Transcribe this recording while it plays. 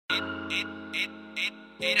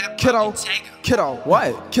Kiddo, Kiddo,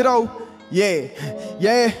 what? Kiddo, yeah,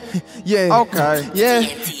 okay, yeah.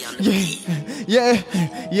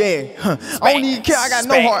 I don't even care, I got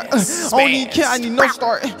no heart. I don't even care, I need no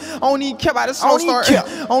start. I don't even care about the slow start.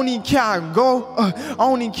 I don't even care, I can go. I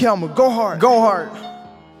don't even care, I'ma go hard. Go hard,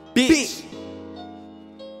 bitch.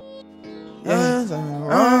 Yeah.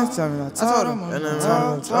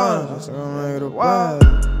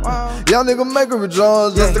 Y'all nigga make a withdrawal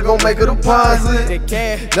just to go make a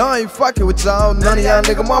deposit. No, I ain't fucking with y'all, none of y'all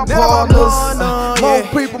nigga my partners. More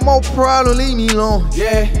people, more problem, leave me alone.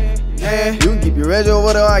 Yeah. You can keep your edge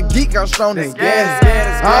over there, I geek out strong as gas.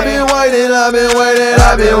 I've been waiting, I've been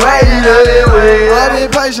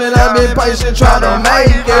patient, trying to make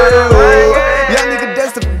it. Y'all nigga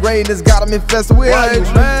destined for greatness, got them infested with hatred.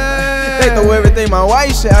 They throw everything my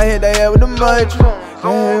white shit, I hit they head with the mic.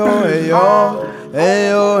 Hey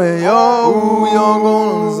yo, ooh, young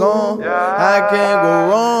on the zone. I can't go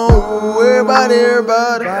wrong. Ooh, everybody.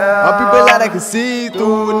 All people like I can see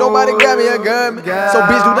through. Nobody got me, I got me. So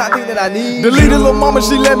bitch, do not think that I need you. Delete little mama,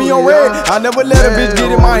 she let me on red. I never let a bitch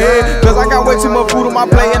get in my head, cause I got way too much food on my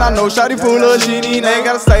plate, and I know shawty full of shit. Ain't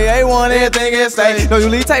gotta stay A1, everything can stay. No, you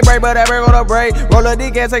leave take break, but that break on the break. Roll a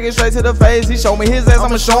dick and take it straight to the face. He show me his ass,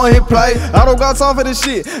 I'ma show him his play. I don't got time for this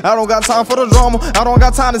shit. I don't got time for the drama. I don't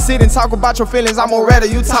got time to sit and talk about your feelings. I'm more ready,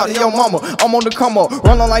 you talk to your mama. I'm on the come up,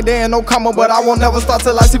 run on like they ain't no comma, but I won't never start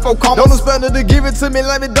till I see 4 commas. Don't expect her to give it to me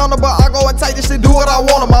like McDonald's, but I go and take this shit, do what I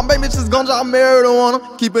want. My baby just ganja, I'm married on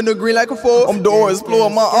her, keeping the green like a four. I'm door explorer,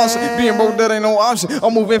 my option. Being broke, that ain't no option.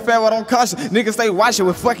 I'm moving fast, but I'm cautious. Niggas stay watching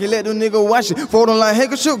with fucking let them niggas watch it. Folding like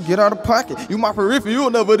handkerchief, get out of pocket. You my periphery, you'll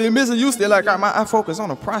never be missing. You still like my eye focus on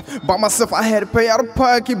the profit. By myself, I had to pay out of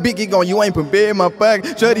pocket. Biggie gone, you ain't put bed in my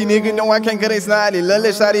pocket. Shorty nigga know I can't, cause they snotty. Lily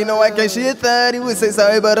shawty know I can't, she a 30. Would say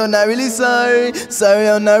sorry, but I'm not really sorry. Sorry,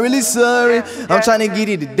 I'm not really sorry. I'm trying to get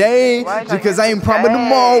it today, just cause I ain't promised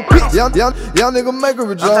tomorrow. Y'all nigga make a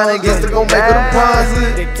withdrawal just to go make a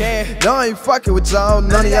deposit. No, I ain't fucking with y'all,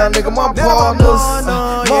 none of y'all nigga my partners.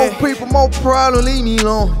 More people, more problem, leave me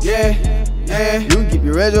alone. You can keep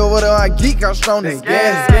your edge over there, I geek out strong as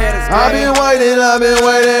gas. I've been waiting, I've been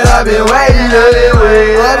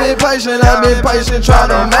patient, trying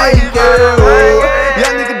to make it.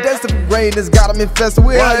 Y'all nigga destined for greatness, got them infested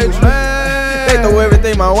with hatred. They throw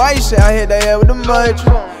everything my white shit, I hit they head with the mic.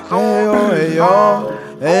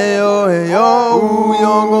 Hey yo, ooh,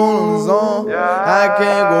 young on the zone. I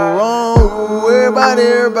can't go wrong. Ooh, everybody.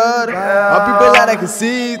 All people like I can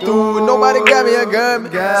see through. Nobody got me, I got me.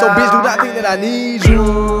 So bitch, do not think that I need you.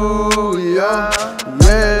 Yeah.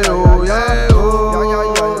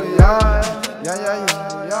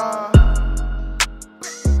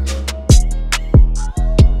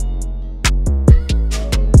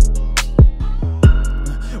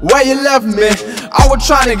 Where you left me, I was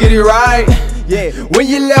trying to get it right. Yeah, when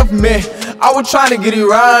you left me, I was trying to get it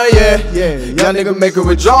right. Yeah. Y'all nigga make a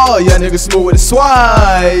withdrawal, y'all nigga smooth with the Swan.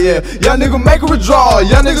 Yeah, y'all nigga make a withdrawal,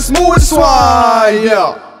 y'all nigga smooth with the Swan.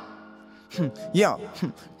 Yeah.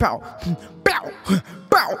 Bow.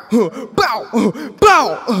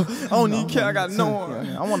 I don't even care, I got no one.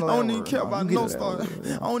 I don't even care about no start. I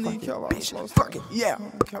don't even care about no start. Yeah, I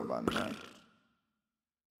don't care about nothing.